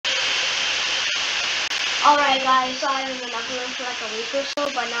Alright guys, so I haven't been uploading for like a week or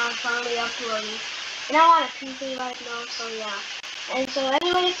so, but now I'm finally uploading. And I'm on a PC right now, so yeah. And so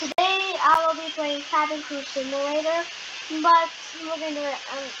anyways, today I will be playing Cabin Crew Simulator, but we're going to do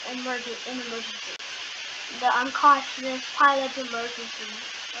an emergency. The unconscious pilot emergency.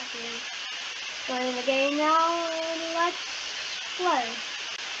 Okay. Playing the game now, and let's play.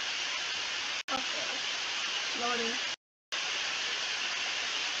 Okay. Loading.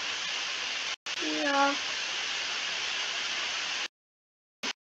 Yeah.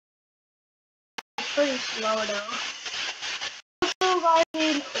 Pretty slow though. Also guys,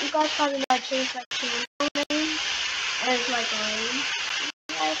 you guys probably might change like channel name, and it's like rain.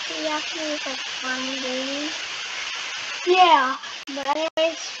 Actually it's like fun gaming. Yeah, but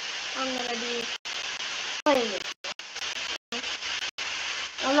anyways, I'm gonna be playing it.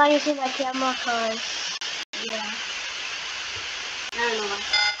 I'm not using my camera cause yeah, I don't know why.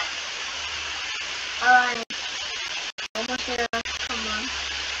 Alright, almost there. Come on.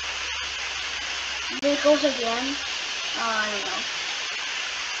 Vehicles again. I don't know.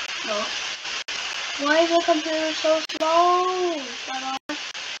 No. Why is the computer so slow? Shut up.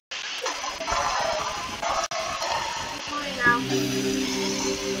 Sorry now.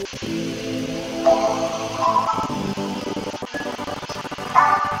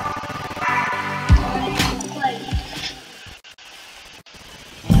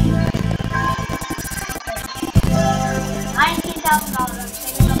 $19,000. I'm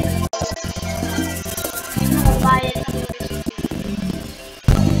saving up to buy it.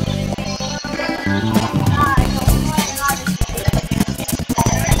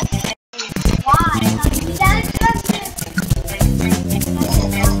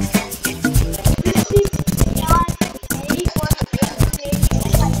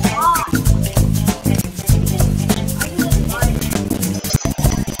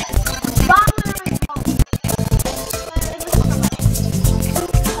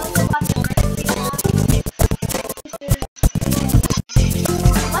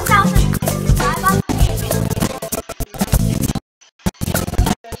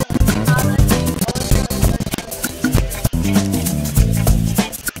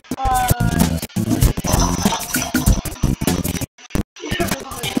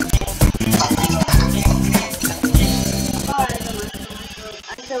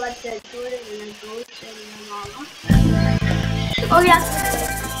 Oh yeah.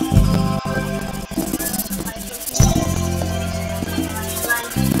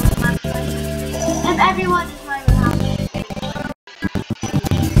 If everyone is right now.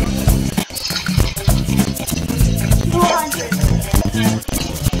 200.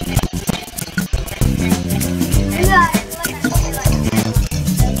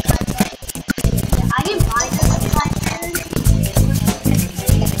 I can buy this license.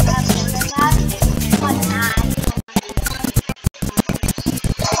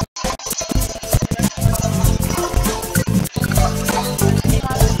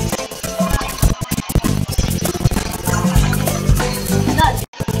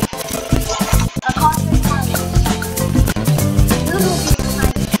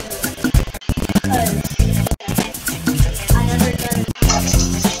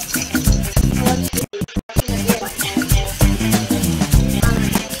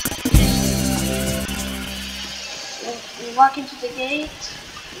 Walk into the gate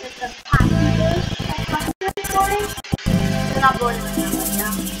with the passengers. Boarding. They're not boarding right now,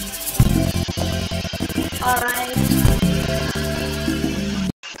 yeah. Alright.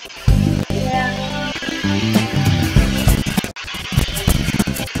 Yeah.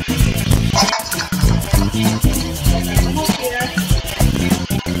 Almost here.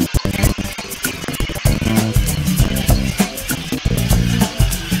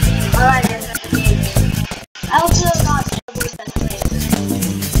 Alright, there's at the gate. I also got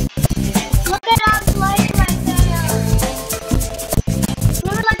look at that plane right there.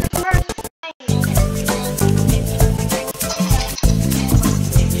 Look like the first plane.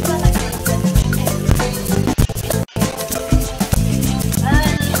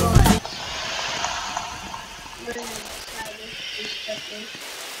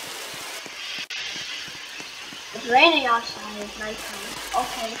 It's raining outside. It's nighttime.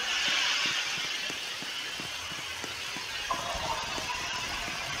 Okay.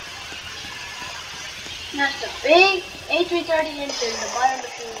 That's a big A330 engine, the butter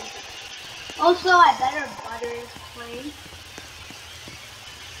machine. Also, I better butter this plane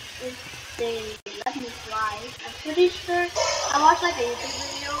if they let me fly. I'm pretty sure I watched like a YouTube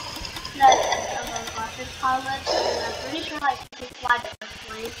video that of unconscious pilots, and I'm pretty sure like you can fly the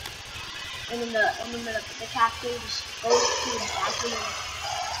airplane, and then the captain just goes to the bathroom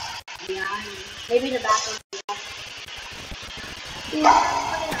and Yeah, I know. Maybe the bathroom. Yeah.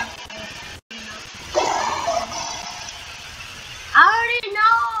 I already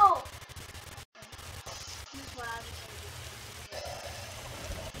know! This is what I was gonna do.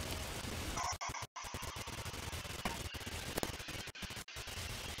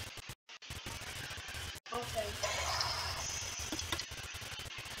 Okay.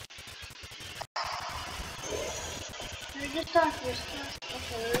 Let me just start first class.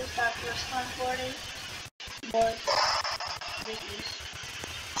 Okay, let me start first class boarding. Board. Business.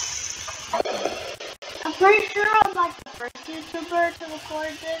 I'm pretty sure I'm like the first YouTuber to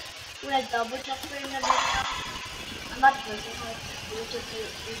record this with a double jumper in the video. I'm not the first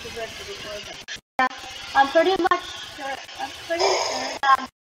YouTuber to record it. Yeah, I'm pretty sure that I'm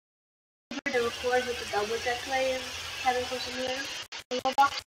the YouTuber to record with a double jumper in having social media in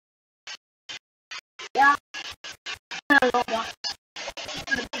Roblox. Yeah, Roblox.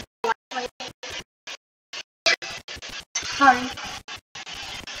 Sorry.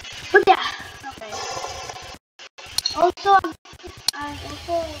 But yeah, okay. Also, I'm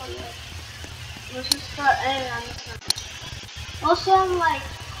let's just start. Also, I'm like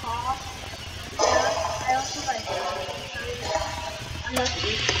cough. Yeah, I also like cough. I'm not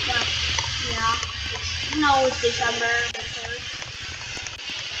sick, but yeah. No, it's December the 3rd.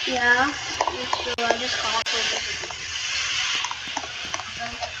 Yeah, it's true. I just cough for this.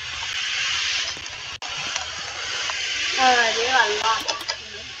 Alright, we got a lot.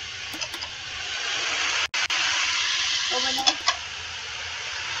 Over there.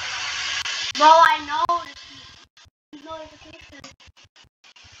 Bro, I know this notification.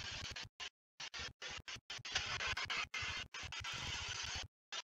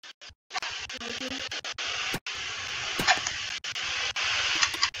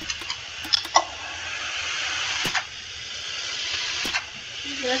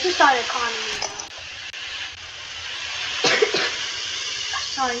 Let's just start economy now.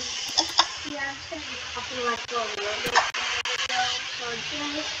 Sorry. Yeah, I'm just gonna be coughing like for a little bit in the video. So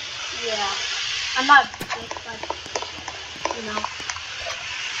just, yeah. I'm not sick, but you know.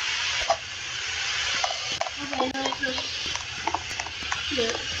 Okay, let's just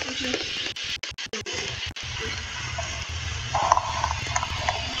business.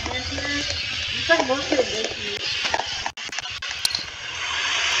 It's like most of the business.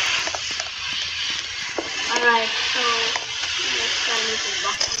 Alright, so let's try to make a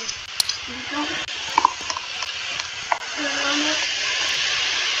button.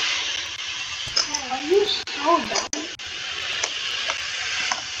 Are you so dumb?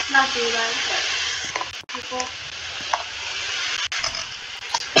 Not too bad, but people.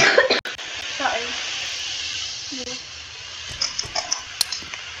 Sorry.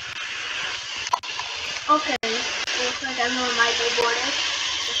 Okay, looks like everyone might be bored. Let's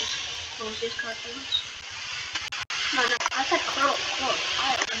just close these cartoons. No, I said close.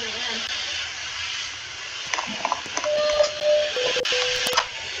 I don't know.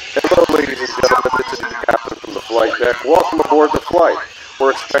 Hello ladies and gentlemen, this is the captain from the flight deck. Welcome aboard the flight.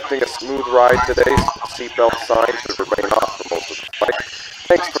 We're expecting a smooth ride today, so seatbelt signs should remain off for most of the flight.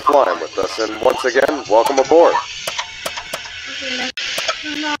 Thanks for flying with us, and once again, welcome aboard. Okay, let's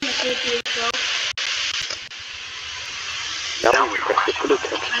turn on the CPU. Now we request your full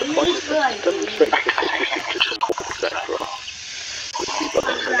attention to flight attendants to demonstrate the safety features from Roblox aircraft. The seatbelt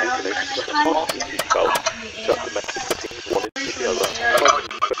regulations are fasten the seatbelt, adjust the metal fittings one into the other,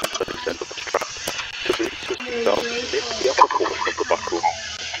 and press the extent of the strap. To release your seatbelt, lift the upper portion of the buckle.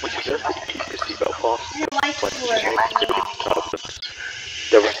 We suggest that you keep your seatbelt fastened by using fitting elements.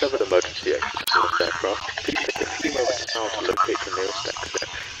 There are several emergency exits on this aircraft. Please take a few moments now to locate the nearest exit.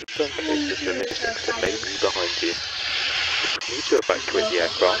 In some cases, the nearest exit may be behind you. If you need to evacuate the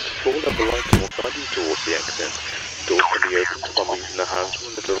aircraft, floor level lighting will guide you towards the exit. Doors can be opened by moving the handle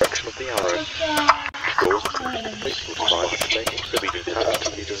in the direction of the arrow. Doors are pushed in place with slide, which may also be detached to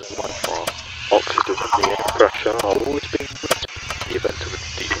lead as a light bar. Oxygen and the air pressure are always being met in the event of a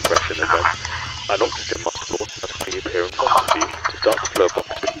decompression event. An oxygen mask will automatically appear in front of you. To start the flow of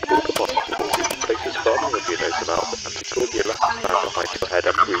oxygen, pull the mask forward, place it firmly over your nose and mouth, and secure the elastic band behind your head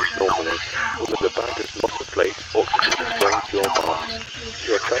and breathe normally. When the band is not in place, oxygen is flowing to your mask. If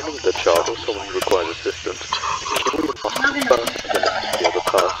you are training with a child or someone who requires assistance, secure your mask first and then next to the other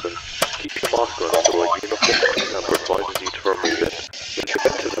person. Keep your mask on until a uniform member advises you to remove it. In the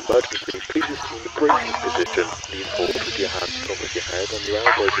event of an emergency, please assume the braking position. Lean forward with your hands on top of your head and your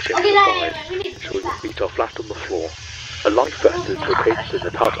elbows against your thighs. Ensure your feet are flat on the floor. A life vest is located in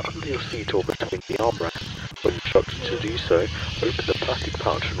the pouch under your seat or between the armrests. When instructed to do so, open the plastic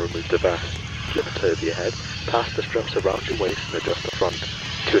pouch and remove the vest. Flip it over your head, pass the straps around your waist and adjust the front.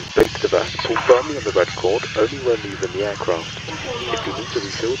 To inflate the the vest, pull firmly on the red cord only when leaving the aircraft. If you need to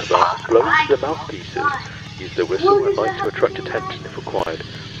refill the vest, blow into the mouthpieces. Use the whistle and light to attract attention if required.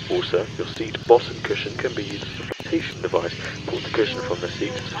 Also, your seat, boss and cushion can be used as a flotation device. Pull the cushion from the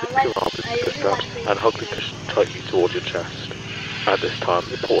seat, slip your arms into the straps, and hug the cushion tightly towards your chest. At this time,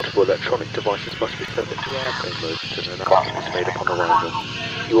 the portable electronic devices must be set into airplane mode until an announcement is made upon arrival.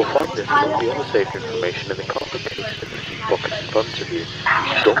 You will find this and all the other safety information in the carpet case in the seat pocket in front of you. You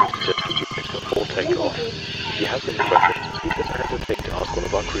should always check the units before takeoff. If you have any questions, please don't hesitate to ask one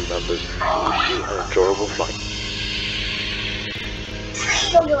of our crew members. We wish you an enjoyable flight.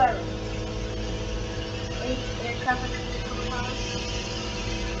 Don't do everything.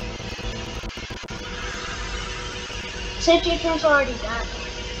 Safety turn's already done.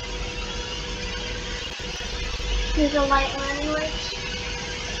 Here's a light landing lights.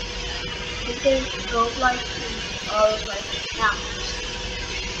 You can strobe lights and all those lights now.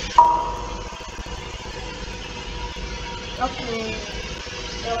 Okay,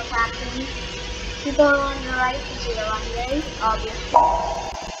 still happening. People on the right can see the runway, obviously.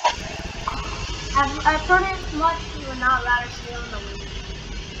 I've heard it much, but not allowed to stay on the wing.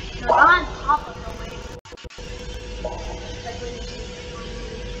 They're on top of the wing. Like when you see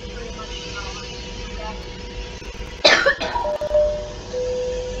pretty much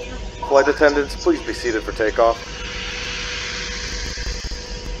Flight attendants, please be seated for takeoff.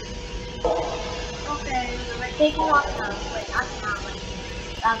 okay, we're taking off now. Wait, not now, like,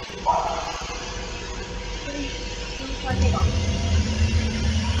 that's it. Take off.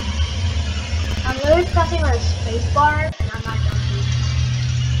 I'm literally pressing on the space bar, and I'm not going to.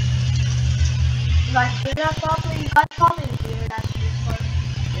 If I do that properly, you guys probably hear that space bar.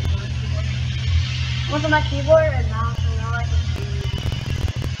 What's on my keyboard and mouse, so now I can see.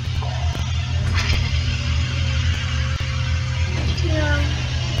 Yeah.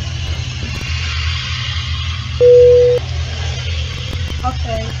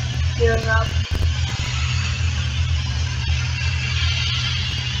 Okay, gearing up.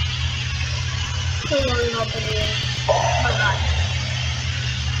 Going up in here. Oh my god.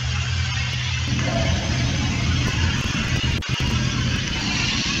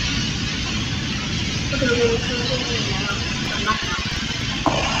 Okay, we're going to cruise in here now. I'm not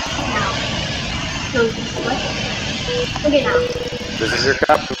now. No, what? Okay, now. This is your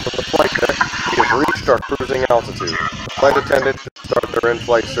captain from the flight deck. We have reached our cruising altitude. Flight attendants should start their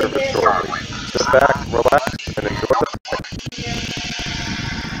in-flight service shortly. Sit back, relax, and enjoy the flight.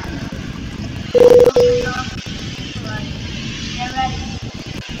 Alright, get ready.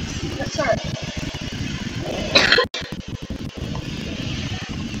 Yes, sir.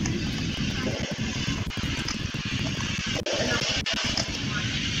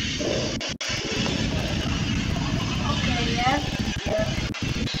 Okay, yes.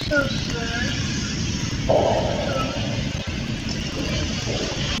 So, sir.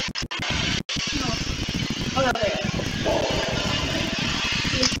 No. Okay.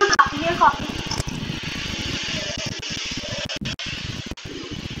 Here's coffee.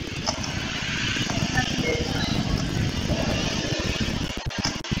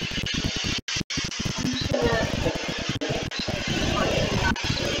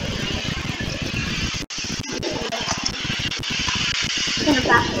 I'm gonna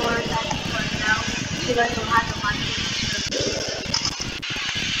fast forward that right now, so you guys don't have to watch it.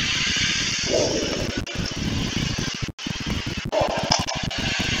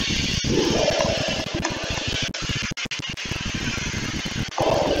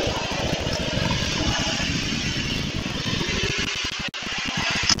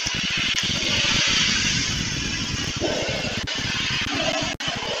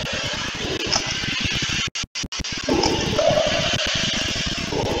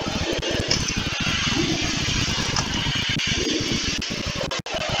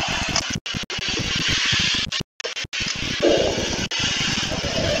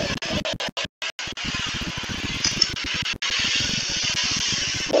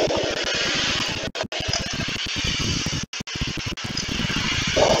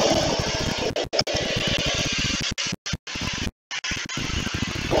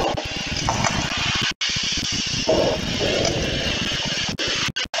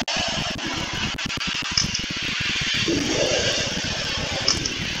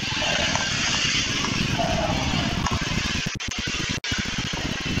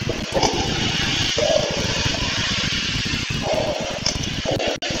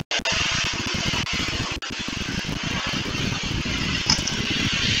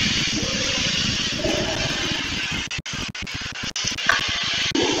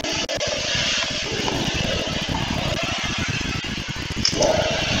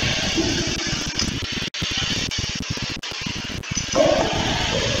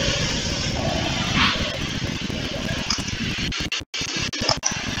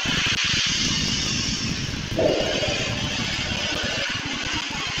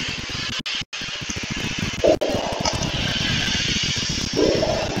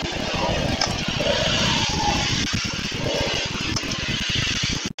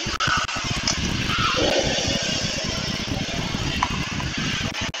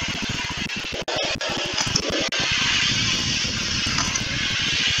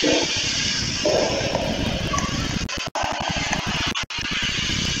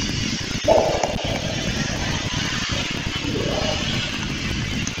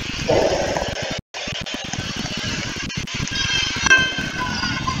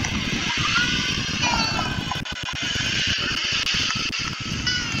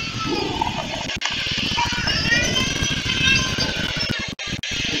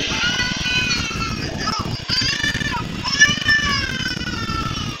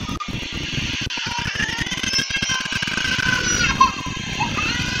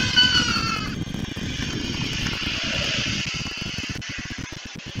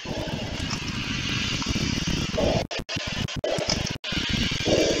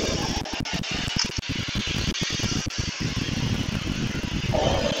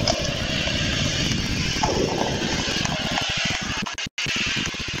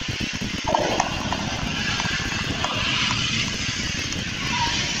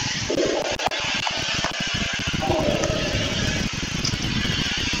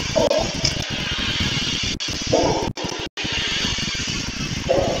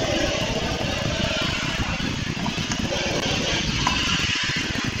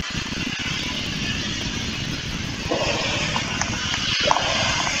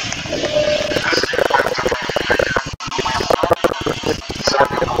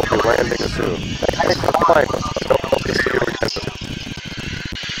 soon. Thanks for flying with us. I hope to see you again soon.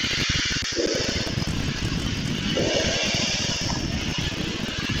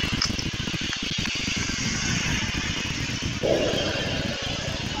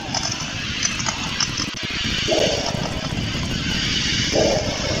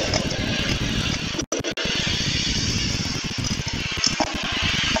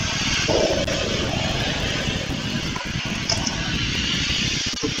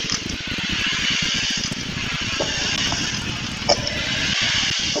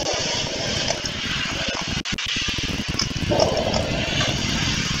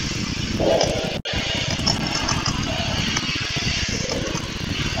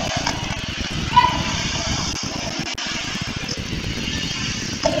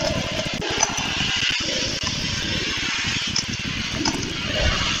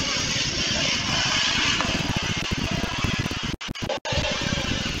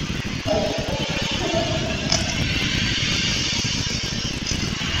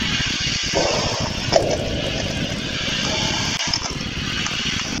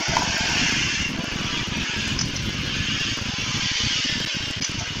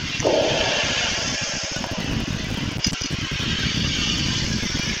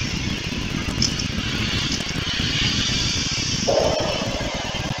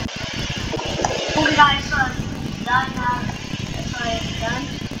 Okay guys, so I'm done now. Sorry, I'm done.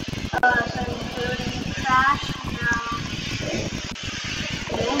 So I'm building crash now.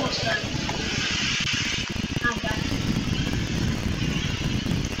 I'm almost done. I'm done.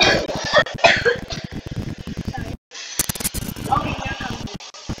 Sorry. Okay, here comes it.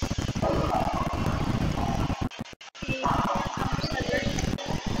 Okay, here comes the dirt.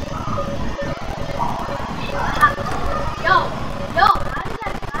 Yo, how did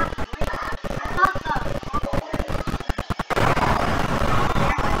that happen? Wait, I thought the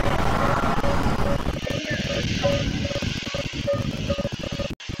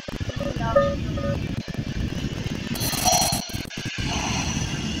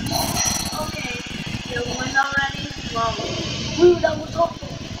okay, you won already? Wow. Ooh, that was awful.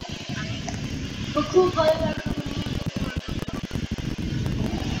 The cool player that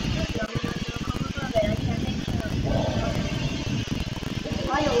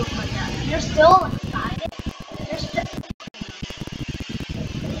you're still inside it? You're still...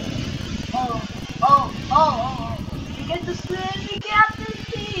 Oh. You get to swim the captain's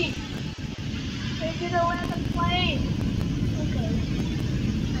seat! Take it away the plane! Okay.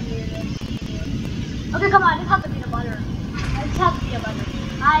 I hear this. Okay, come on, this has to be a butter. This has to be a butter.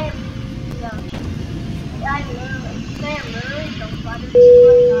 I literally don't butter this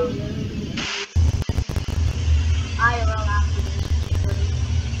right now, literally. I will after this.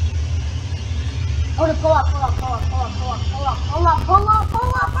 Oh, to pull up, bro! I said pull up!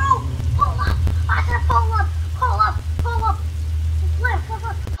 I said pull up!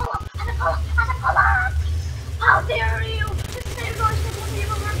 How dare you! This same voice wasn't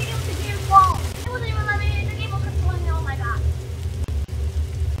even working up the game wall! It wasn't even letting me in the game of controlling me, oh my god!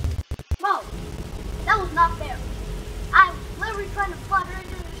 Bro, that was not fair. I was literally trying to butter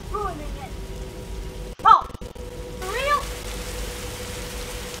into this, ruining it. Bro, for real?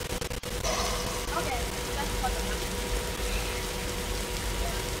 Okay, that's what the fuck.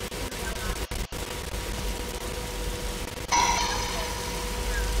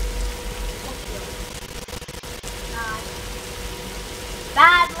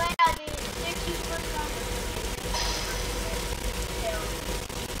 Bad landing, 60%.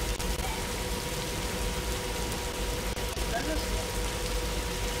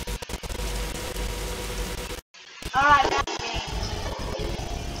 Alright, bad game.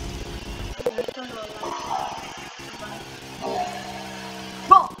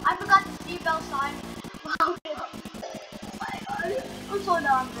 Bro, I forgot the seatbelt sign. Oh my god. I'm so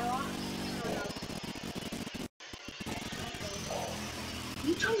dumb, bro.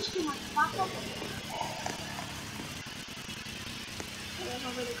 You trying to steal my spot up? Let's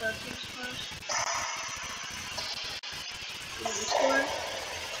over the groceries first. In the store.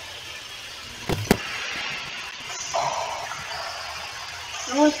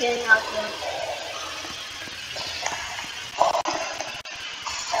 No one's getting out yet.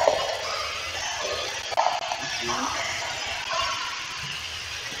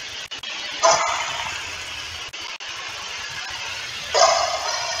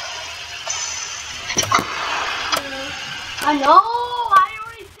 I know! I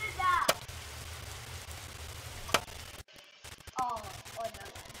already did that! Oh no.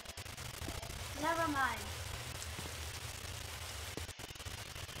 Never mind.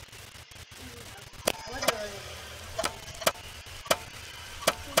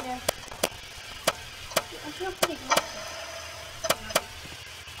 I feel pretty good.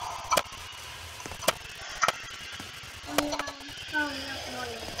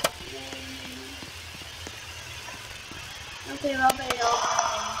 Okay, Robert, it all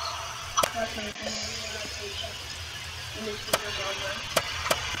that's my thing. And this video's over.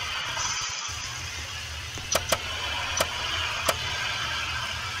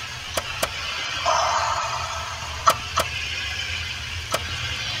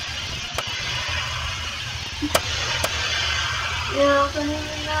 You're opening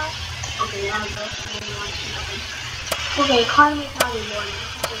it now? Okay, now I'm opening nothing. Okay, economy is not rewarding.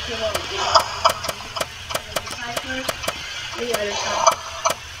 Okay, well, the side first, and the other side.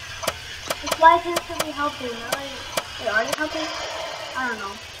 This light seems to be helping, right? Wait, are they helping? I don't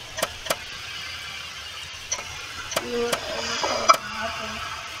know. No, it looks like it's not helping.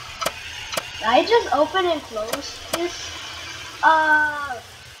 Did I just open and close this,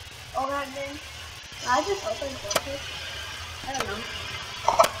 overhead bin? Did I just open and close it? I don't know.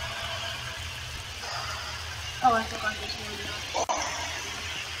 Oh, I forgot this one now.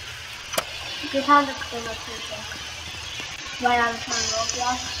 Okay, time to clean up here. Right out of time,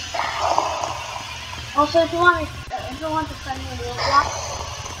 Roblox. Also, if you want to send me a Roblox,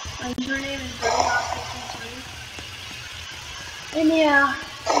 my username is Roblox. And yeah,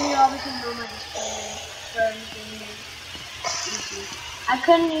 you obviously know my display for everything. I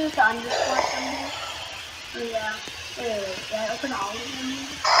couldn't use the underscore symbol. So yeah. Wait, did I open all of them?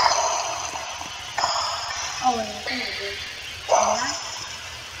 Oh wait, I think I did.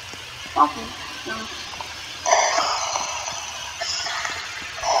 Yeah? Okay. No.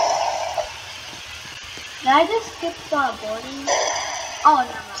 Did I just skip the boarding? Oh,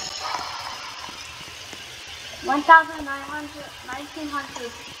 never mind.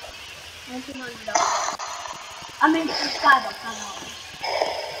 1900 dollars. I mean, Starbucks, I know.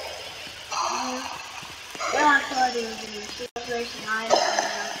 We're not sure what it is. Situation 9.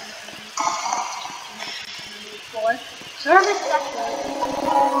 Service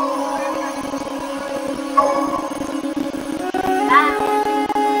sector.